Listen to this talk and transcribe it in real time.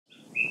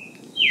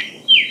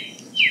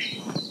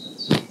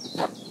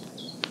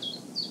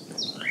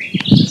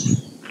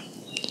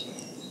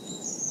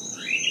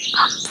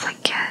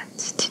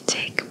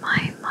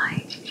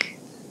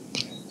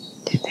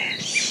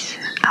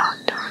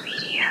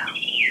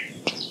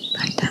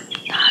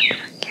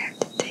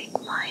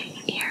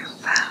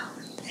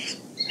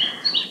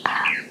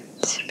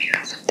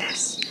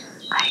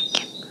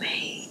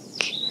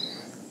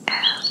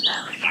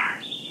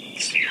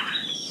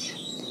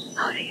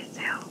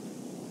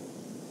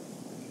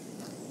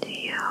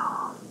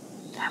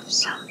have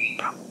some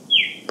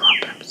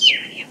problems with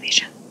your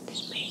vision,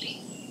 this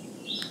baby.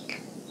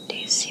 Do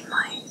you see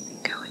my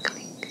finger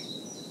wiggling?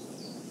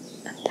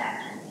 And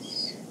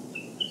this,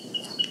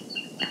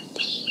 and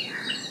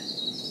here,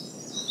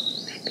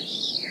 maybe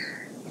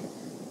here.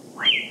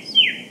 What do you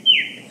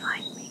see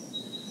behind me?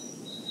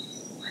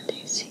 What do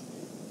you see?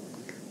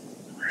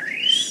 What do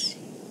you see?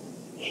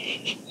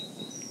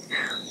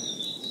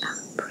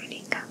 I'm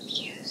pretty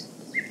confused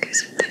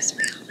because of this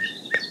building.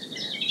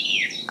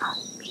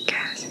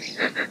 Because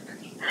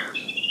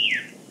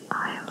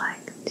I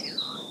like to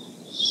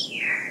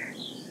hear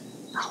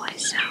how I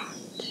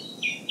sound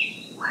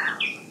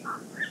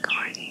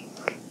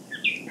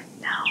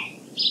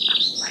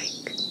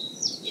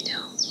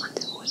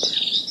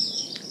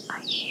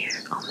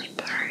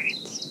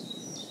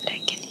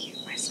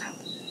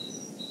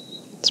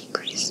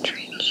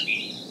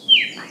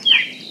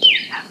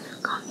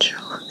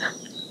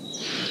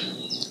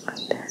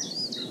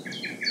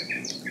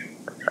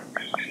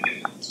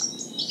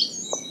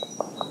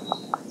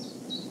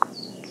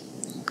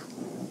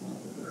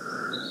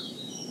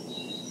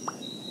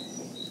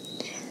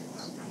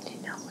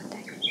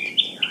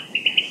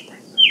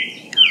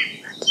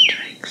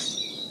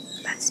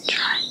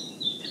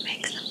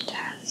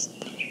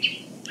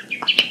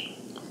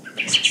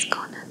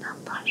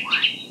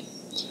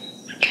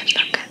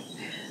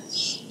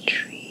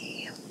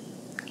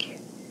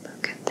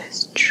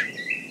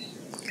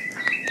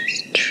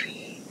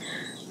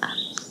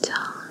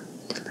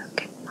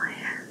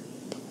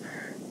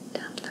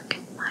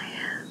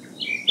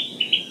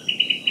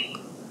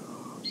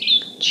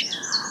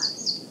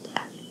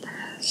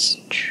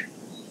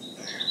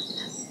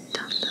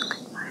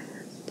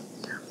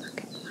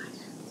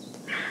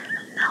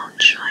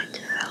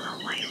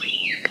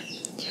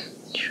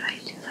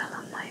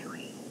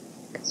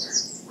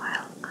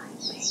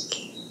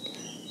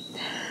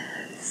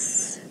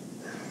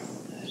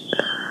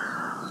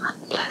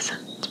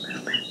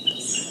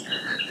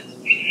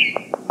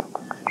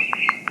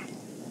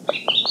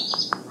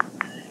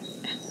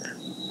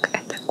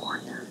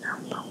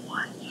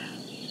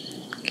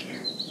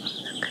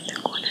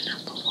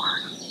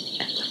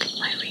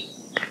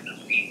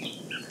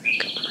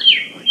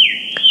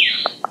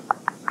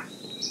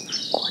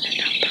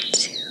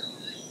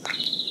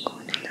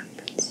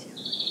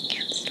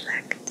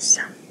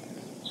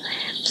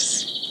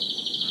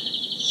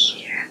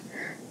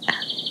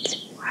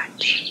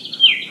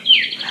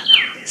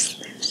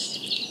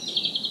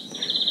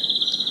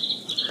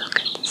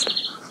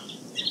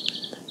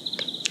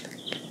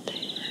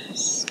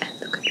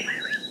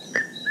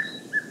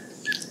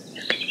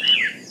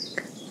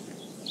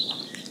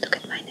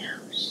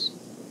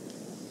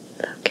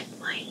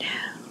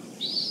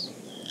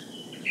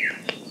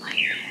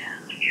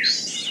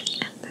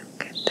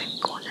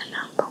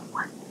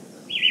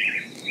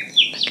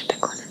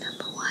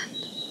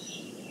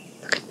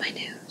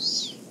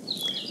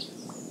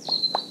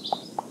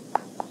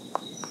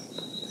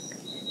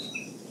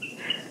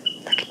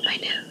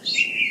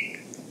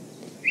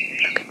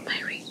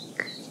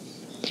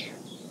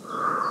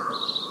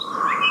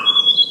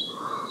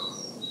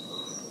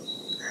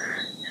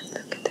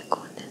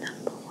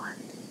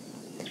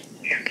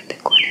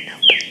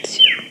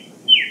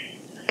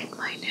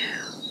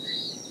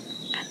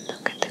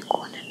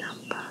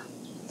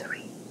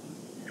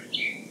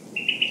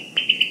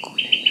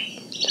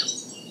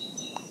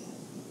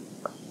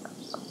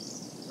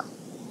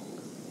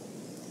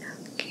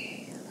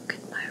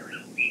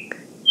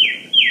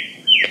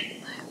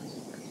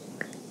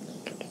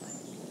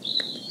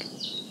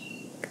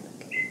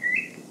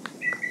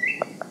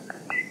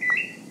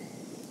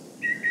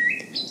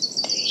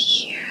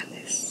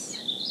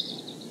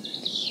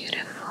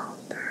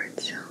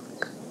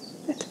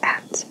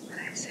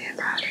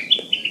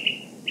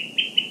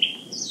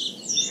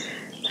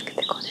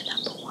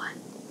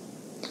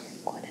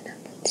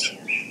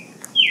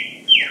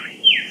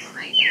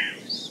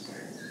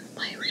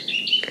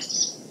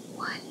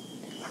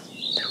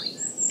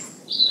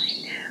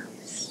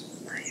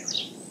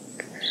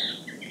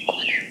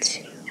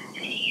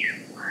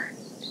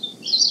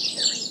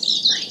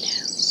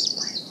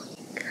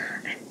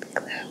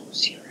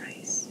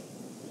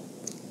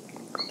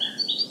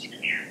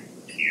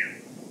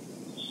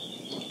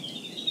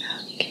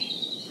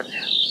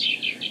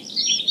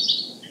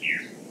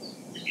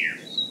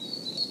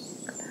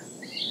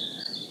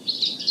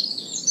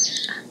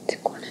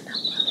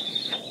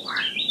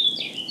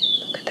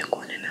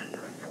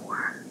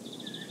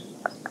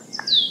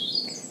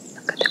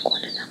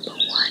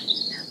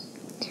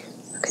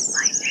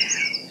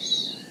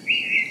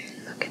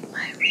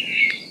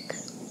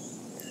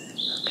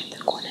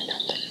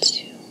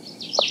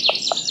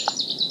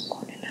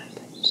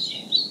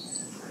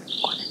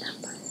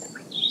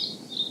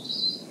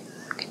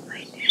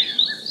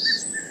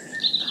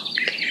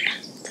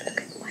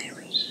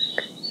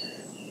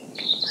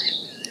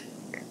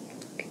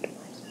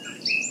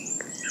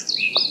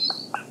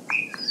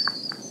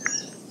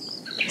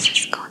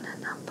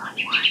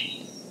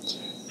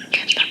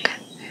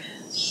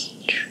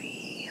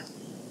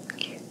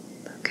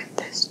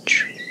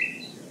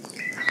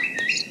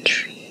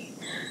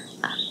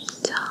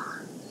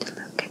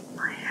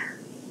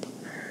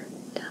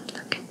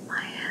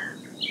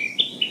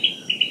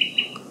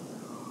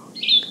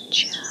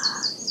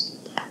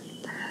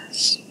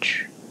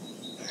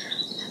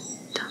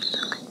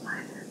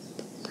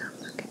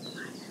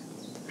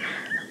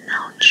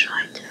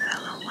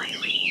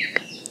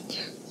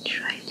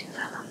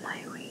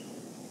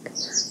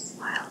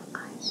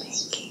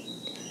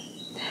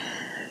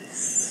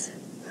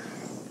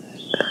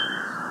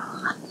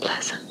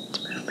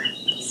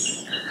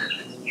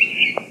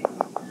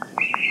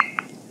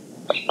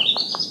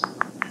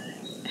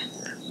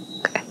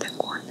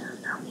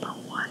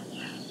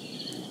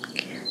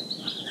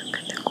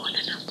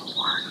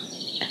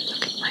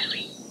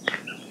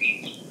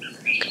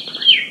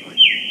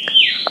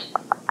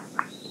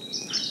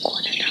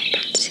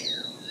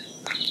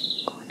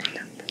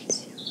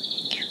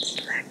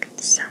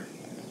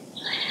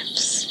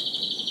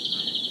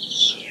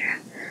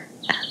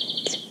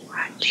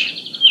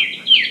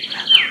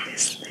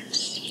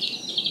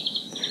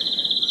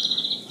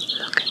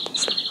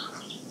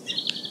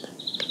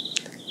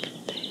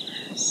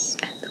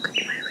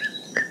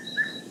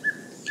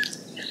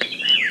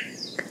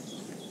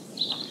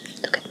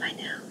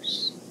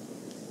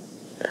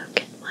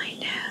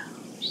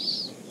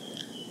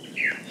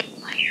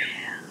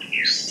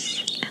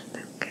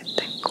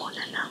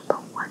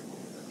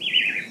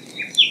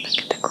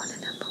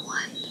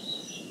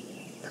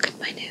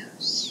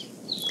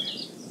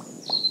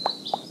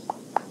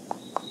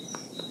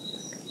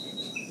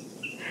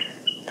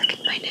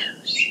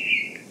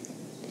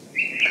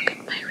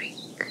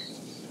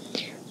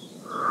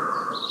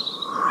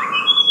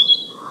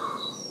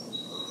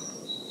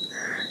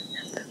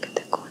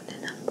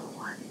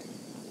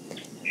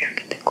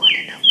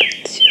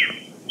number 2.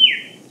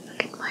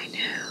 Look at my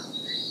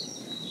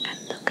nose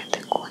and look at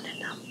the corner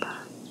number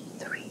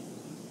 3.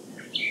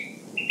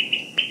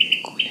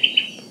 Corner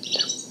number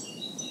 3.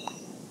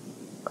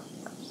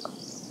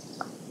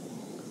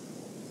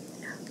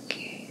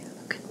 Okay,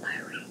 look at my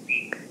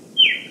ring. Look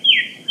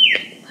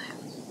at my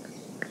ring.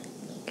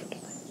 Look at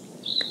my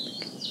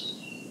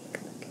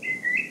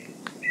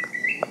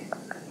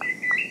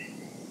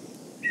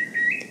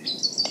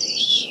Do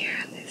you hear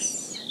this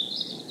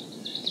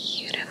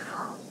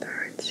beautiful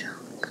bird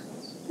song?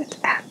 It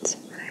adds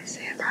what I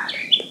say about it.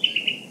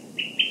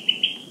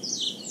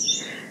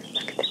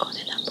 Look at the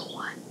corner number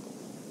 1,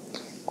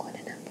 corner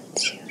number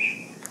 2,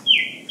 3,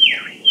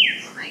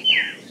 my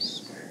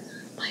nose,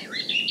 my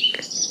ring,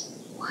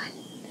 1,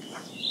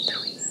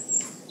 3,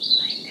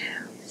 my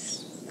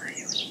nose, my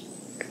ring,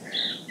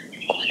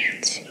 corner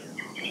 2,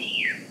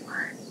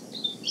 1,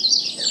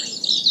 3,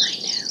 my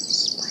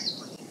nose, my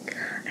ring,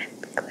 and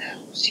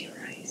close your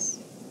eyes.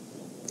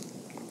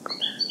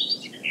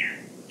 Close your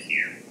eyes.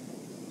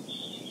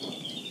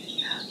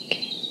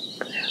 Okay,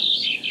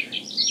 close your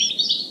eyes.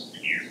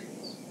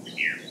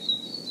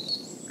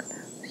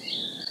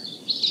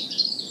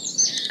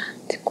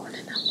 And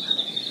corner number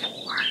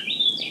 4.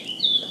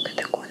 Look at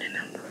the corner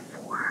number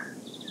 4.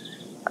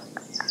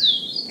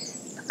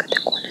 Look at the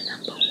corner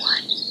number 1.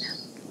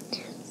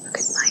 Look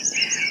at my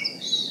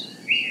nose.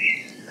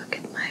 Look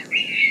at my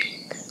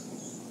ring.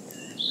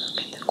 Look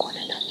at the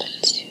corner number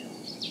 2.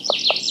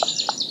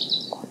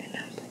 Corner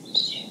number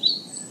 2.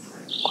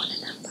 Corner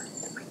number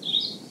 3.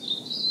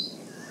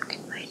 Look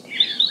at my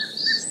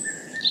nose.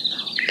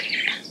 Okay,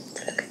 and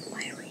look at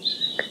my ring.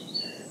 Look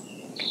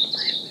at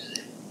my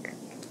ring.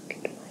 Look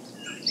at my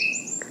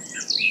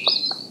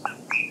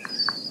ring.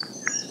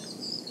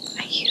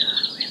 Are you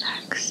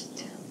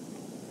relaxed?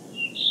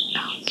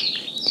 Okay.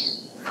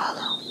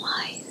 Follow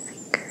my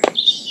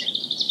fingers.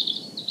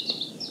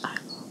 I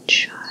will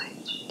try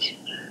to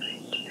move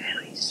it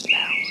very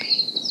slowly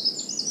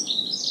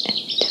and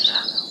to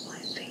follow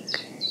my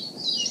fingers.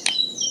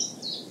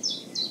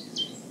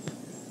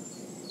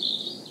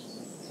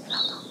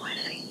 Follow my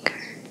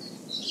fingers.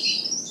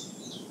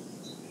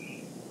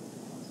 Okay.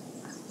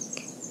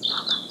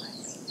 Follow my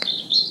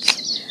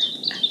fingers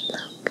and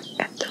look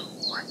at the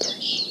water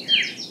here.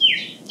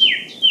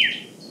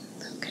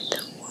 Look at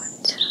the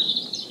water.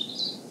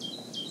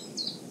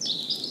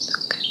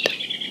 Look at the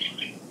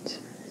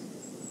water.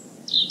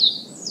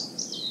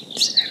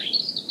 It's very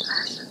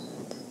pleasant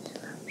to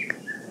look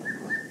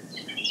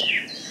at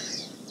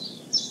this.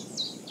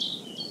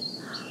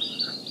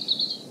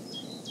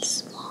 It's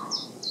small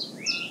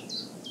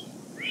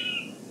and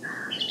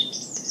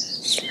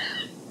slow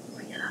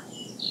for you.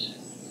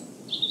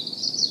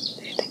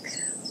 Do you think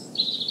so?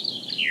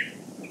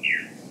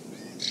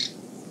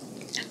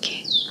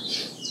 Okay.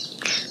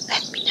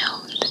 Let me know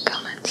in the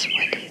comments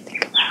what